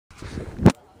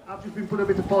I've just been putting a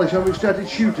bit of polish on. We've started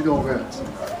shooting over her.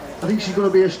 I think she's going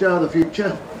to be a star of the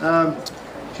future.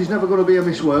 She's never going to be a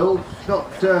Miss World. She's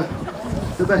not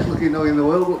the best looking dog in the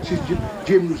world, but she's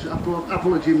Jim's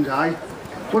apple of Jim's eye.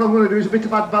 What I'm going to do is a bit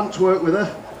of advanced work with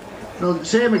her. Now,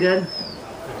 same again.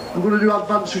 I'm going to do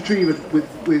advanced retriever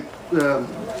with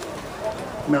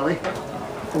Melly.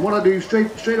 And what I do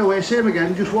straight away, same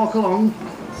again, just walk along.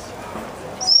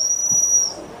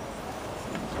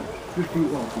 Just keep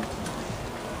walking.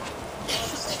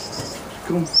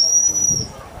 Come.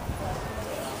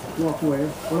 Walk away.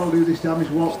 What I'll do this time is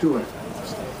walk to her.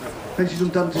 Then she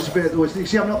doesn't anticipate the whistle. You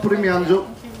see, I'm not putting my hands up,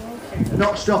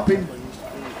 not stopping.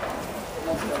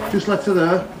 Just left her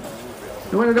there.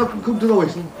 Now when the dog can come to the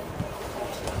whistle,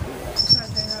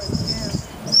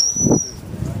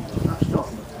 that's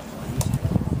stopping.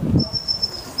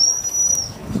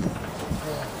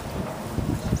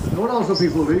 Now what also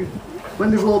people do, when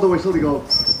they blow the whistle, they go,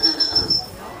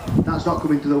 that's not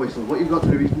coming to the whistle. What you've got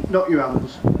to do is knock your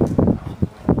hands,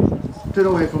 turn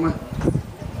away from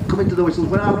her, come into the whistle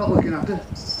when I'm not looking at her,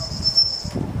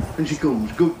 and she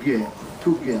comes. Good game,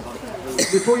 good game.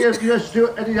 Before you just do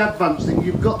any advanced thing,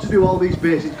 you've got to do all these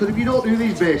basics, because if you don't do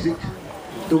these basics,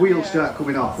 the wheels start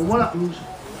coming off. And what happens,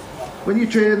 when you're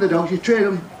training the dogs, you train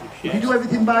them, if you do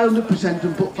everything by 100%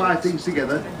 and put 5 things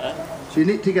together, they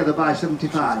knit together by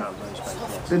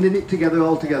 75. Then they knit together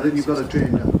all together and you've got a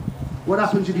train dog. What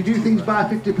happens if you do things by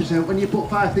 50%, when you put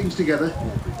 5 things together,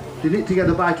 they knit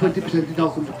together by 20%, it all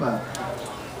comes apart.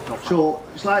 So,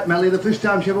 it's like Melly, the first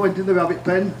time she ever went in the rabbit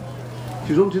pen,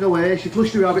 she was hunting away, she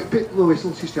flushed the rabbit, picked the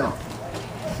whistle, she stopped.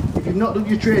 If you've not done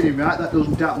your training right, that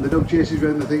doesn't happen. The dog chases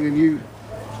around the thing and you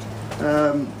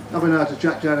have an heart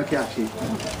attack trying to catch it.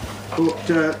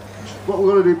 But what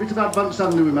we're going to do, a bit of advanced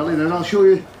handling with Melly, and then I'll show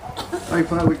you how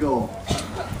far we go.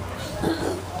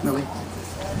 Melly.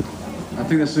 I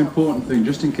think that's an important thing,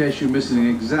 just in case you're missing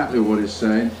exactly what he's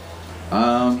saying.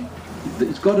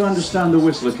 It's got to understand the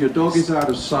whistle. If your dog is out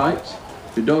of sight,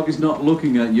 if your dog is not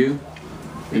looking at you,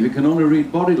 if it can only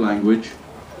read body language,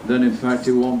 then in fact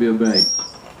it won't be obeyed.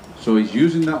 So he's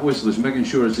using that whistle, he's making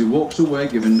sure as he walks away,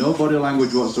 giving no body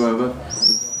language whatsoever,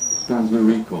 stands by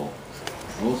recall.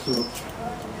 Also,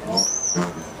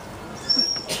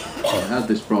 I had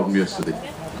this problem yesterday.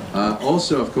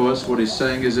 Also, of course, what he's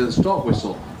saying is a stop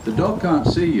whistle. The dog can't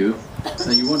see you,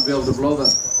 and you won't be able to blow that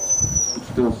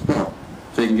still stop,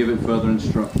 so you can give it further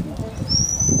instruction.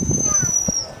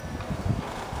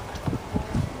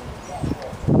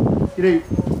 You know,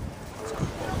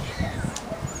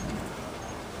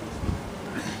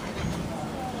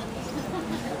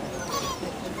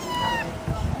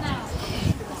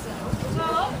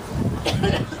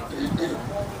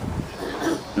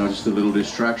 Noticed a little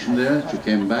distraction there. She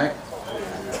came back,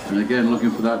 and again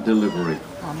looking for that delivery.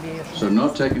 So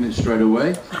not taking it straight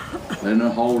away, letting her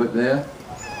hold it there.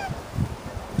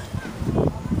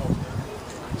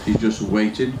 He's just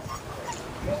waiting.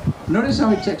 Notice how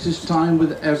he takes his time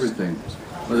with everything.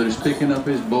 Whether he's picking up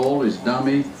his ball, his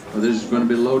dummy, whether he's going to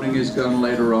be loading his gun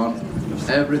later on.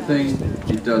 Everything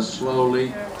he does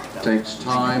slowly, takes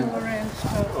time.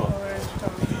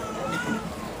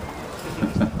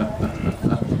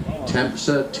 Tempts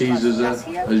her, teases her,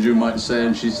 as you might say,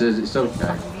 and she says, it's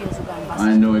okay.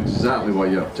 I know exactly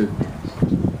what you're up to.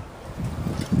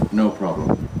 No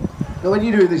problem. Now when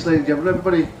you do this, ladies and gentlemen,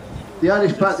 everybody, the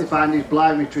hardest part they find is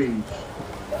blind retrieves.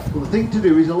 Well, the thing to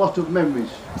do is a lot of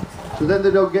memories. So then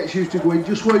the dog gets used to going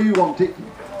just where you want it.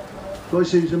 So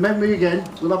as soon as a memory again,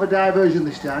 we'll have a diversion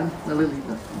this time. So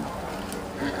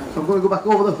I'm going to go back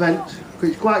over the fence, because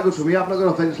it's quite good for me. I've not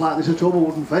got a fence like this at home, a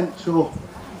wooden fence, so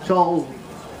it's all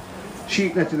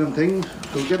sheep netting and things.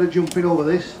 So we'll get her jumping over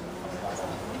this.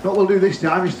 What we'll do this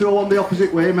time is throw on the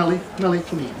opposite way. Melly, Melly,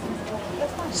 come here.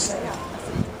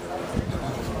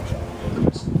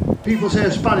 People say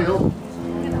a spaniel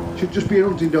should just be a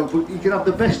hunting dog, but you can have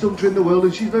the best hunter in the world,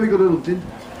 and she's very good at hunting.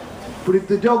 But if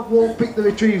the dog won't pick the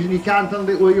retrieves and you can't handle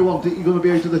it where you want it, you're going to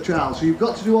be out of the trial. So you've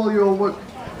got to do all your own work.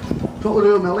 That's what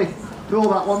we'll do, Melly. Throw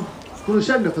that one. Going to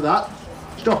send her for that.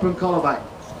 Stop her and call her back.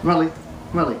 Melly,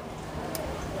 Melly.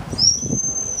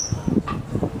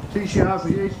 See sharp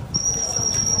it is.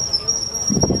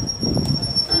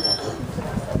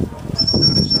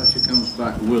 Notice how she comes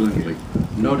back willingly.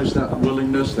 Notice that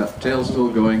willingness, that tail still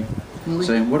going. Melly.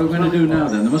 Saying, what are we going to do now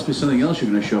then? There must be something else you're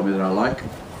going to show me that I like.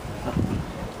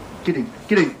 Get in,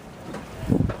 get in.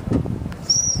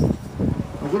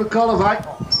 I'm going to call her back.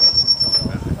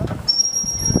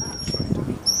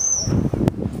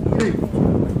 Get in,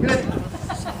 get in.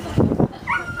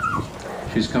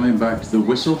 She's coming back to the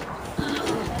whistle.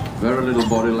 Very little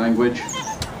body language.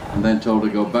 and then told her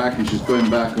to go back, and she's going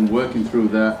back and working through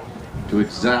that to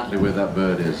exactly where that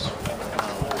bird is.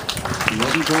 She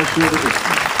wasn't quite sure the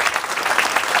distance.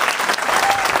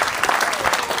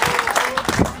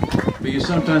 But you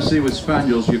sometimes see with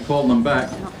spaniels, you call them back,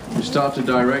 you start to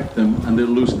direct them, and they'll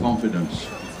lose confidence.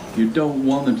 You don't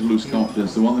want them to lose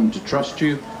confidence. They want them to trust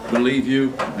you, believe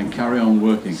you, and carry on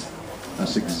working.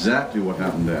 That's exactly what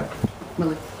happened there.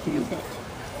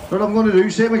 What I'm going to do,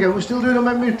 same again, we're still doing a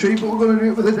memory tree, but we're going to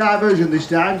do it with a diversion this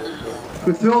time.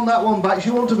 We've thrown that one back,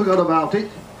 she won't have forgot about it.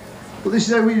 But this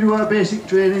is how we do our basic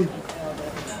training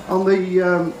on the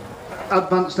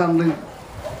advanced handling.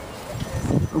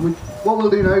 And what we'll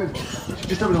do now, she's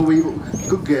just having a wee, but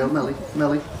good girl, Melly.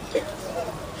 We're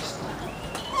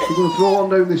going to throw one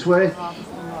down this way.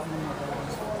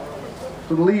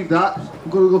 Going to leave that,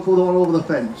 we're going to go for the one over the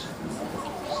fence.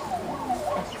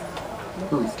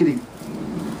 Melly, get in.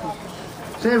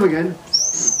 Save again.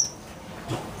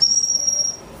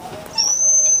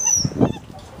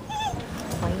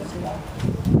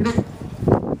 Get in.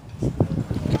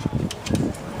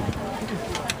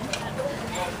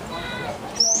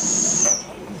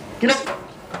 Get up.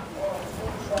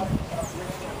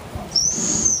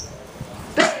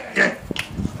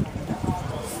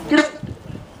 Get up.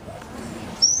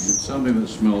 It's something that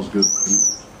smells good.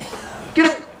 Get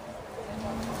up.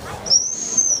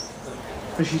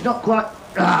 But she's not quite.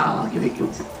 Ah, I'll give it you.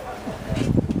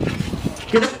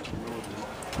 Get up.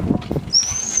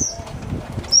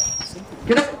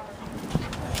 Get up.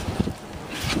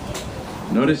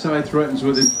 Notice how he threatens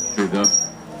with his though.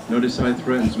 Notice how he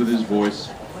threatens with his voice,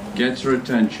 gets her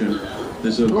attention.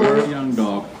 There's a very young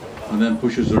dog, and then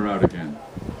pushes her out again.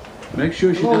 Make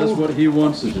sure she does what he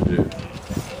wants her to do.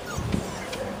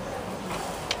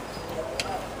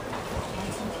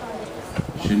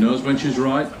 She knows when she's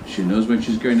right, she knows when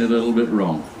she's going a little bit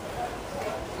wrong.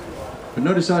 But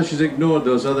notice how she's ignored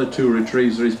those other two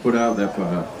retrieves that he's put out there for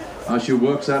her. How she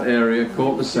works that area,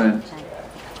 caught the scent.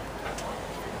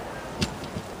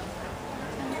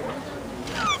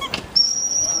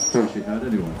 I thought she had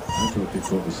anyone. I thought she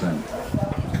caught the scent.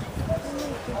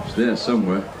 It's there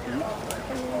somewhere.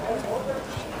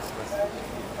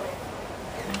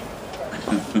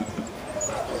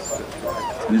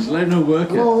 And he's letting her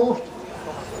work it.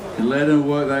 He's letting her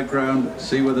work that ground,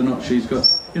 see whether or not she's got...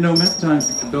 You know, many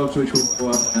times the dogs which will go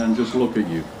out and just look at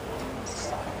you.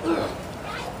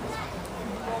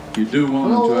 You do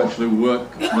want them to actually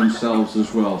work themselves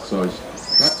as well, so he's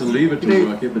tried to leave her to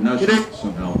work it, but now she needs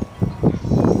some help.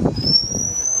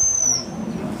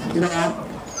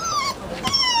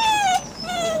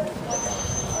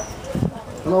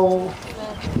 Hello.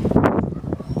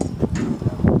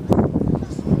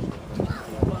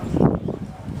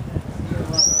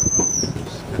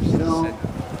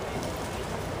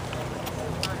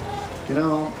 Get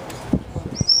on.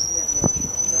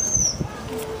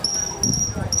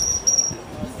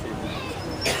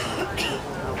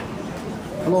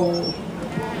 Hello.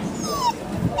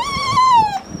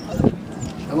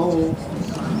 Hello.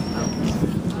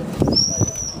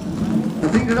 I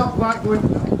think they're not quite going.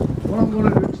 What I'm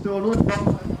going to do is throw another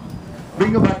bomb,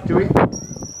 bring her back to it. In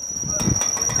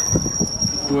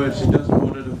other words, she doesn't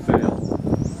want her to fail.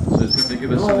 So it's going to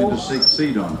give her something to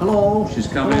succeed on. Hello. She's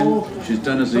come in, she's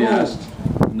done as he asked.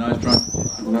 Now he's trying to...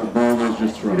 That ball is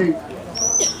just thrown. Get out.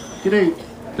 Get out.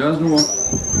 Doesn't want...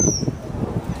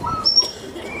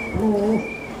 Hello.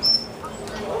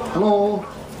 Hello.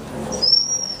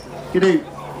 Get out.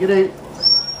 Get out.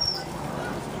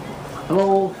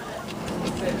 Hello.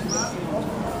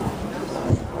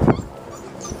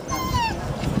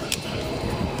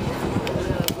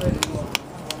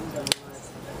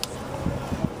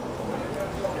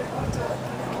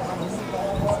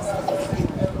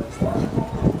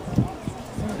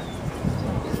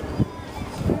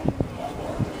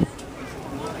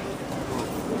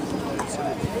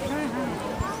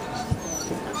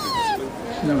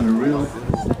 Having a real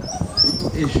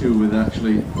issue with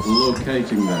actually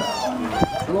locating that.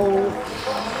 Hello.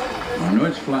 I know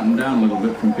it's flattened down a little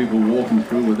bit from people walking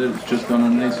through with it. It's just gone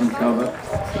underneath some cover.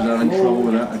 She's having trouble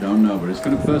with that. I don't know, but it's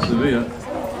going to persevere.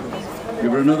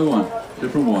 Give her another one,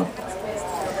 different one.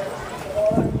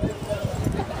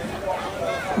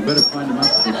 I better find him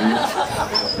after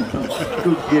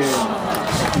you. Good girl.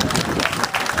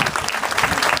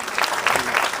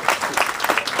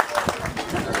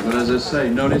 But as I say,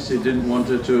 notice he didn't want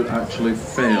her to actually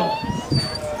fail.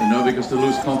 You know, because they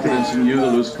lose confidence in you, they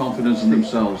lose confidence in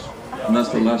themselves. And that's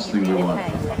the last thing we want.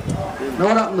 Now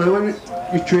what happens though, when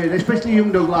you train, especially a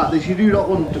young dog like this, you do not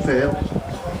want them to fail.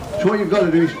 So what you've got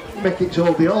to do is make it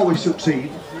so they always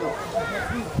succeed.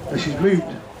 And she's moved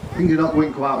Things are not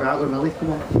going quite right with Melly,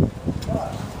 come on.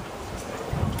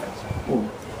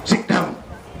 Oh, sit down.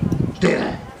 Stay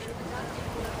there.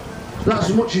 That's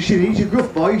as much as she needs, you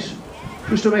gruff boys.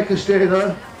 Just to make her stay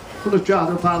there. Could have tried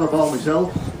to find the ball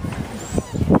myself.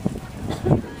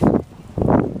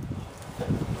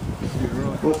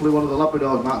 Hopefully one of the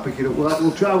Labradors might pick it up.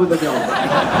 We'll try with the dog.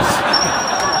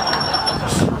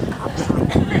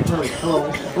 Hello,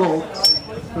 hello, hello,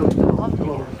 hello,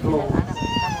 hello,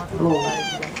 hello,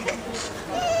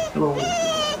 hello,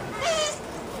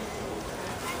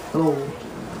 hello,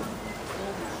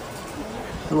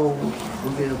 hello,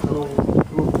 okay, hello,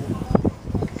 hello,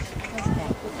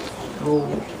 hello,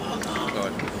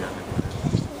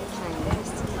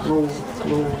 hello,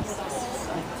 hello,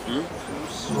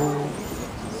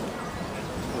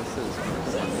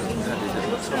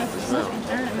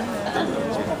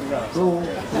 hello.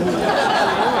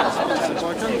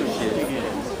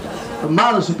 And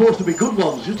mine are supposed to be good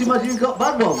ones. Just imagine you've got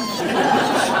bad ones.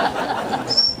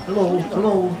 Hello,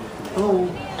 hello, hello,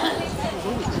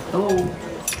 hello,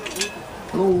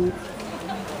 hello,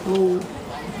 hello,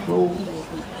 hello,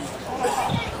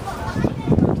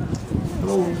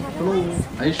 hello, hello.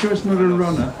 Are you sure it's not a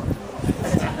runner?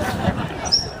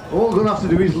 What we're going to have to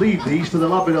do is leave these for the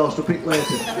Labradors to pick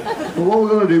later. But what we're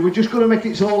going to do, we're just going to make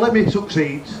it so Lemmy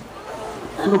succeeds.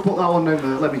 I'm going to put that one down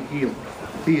there, Lemmy, heel.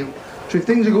 So if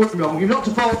things are going wrong, you've not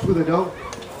to fall out with the dog.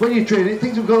 When you train it,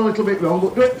 things have gone a little bit wrong,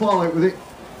 but don't fall out with it.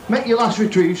 Make your last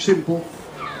retrieve simple.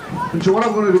 And so what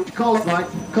I'm going to do is call it back,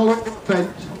 call it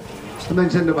fence, and then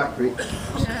send her back for it.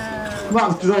 Might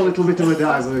have to do a little bit of a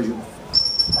diversion.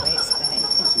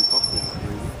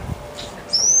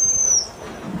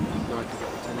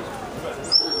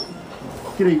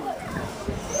 Get it.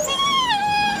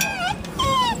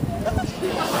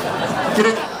 Get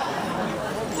it.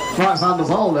 Right, find the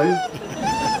ball now.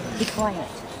 Be quiet.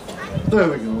 There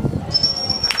we go.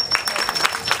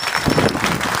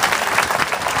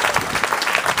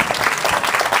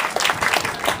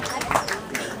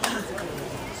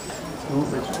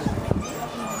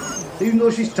 Even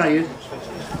though she's tired,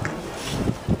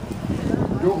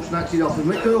 don't snatch it off and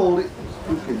make her hold it.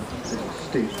 Okay,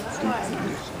 stay.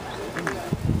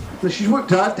 Now she's worked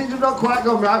hard, things have not quite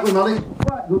gone right with Molly.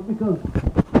 Quite good because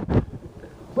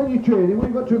when you're training, what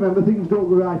you've got to remember, things don't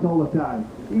go right all the time.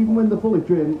 Even when they're fully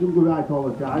trained, it doesn't go right all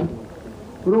the time.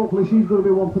 But hopefully she's going to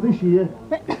be one for this year,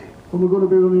 and we're going to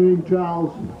be running in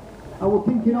trials. I would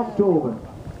think in October.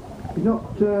 It's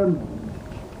not,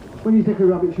 when you take a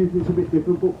rabbit shooting it's a bit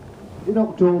different, but in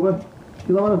October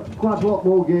she'll have quite a lot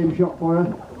more game shot for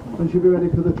her, and she'll be ready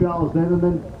for the trials then, and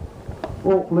then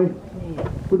hopefully,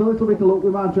 with a little bit of luck, we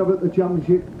might have her at the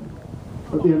championship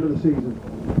at the end of the season.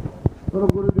 What I'm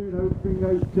going to do now is bring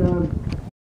out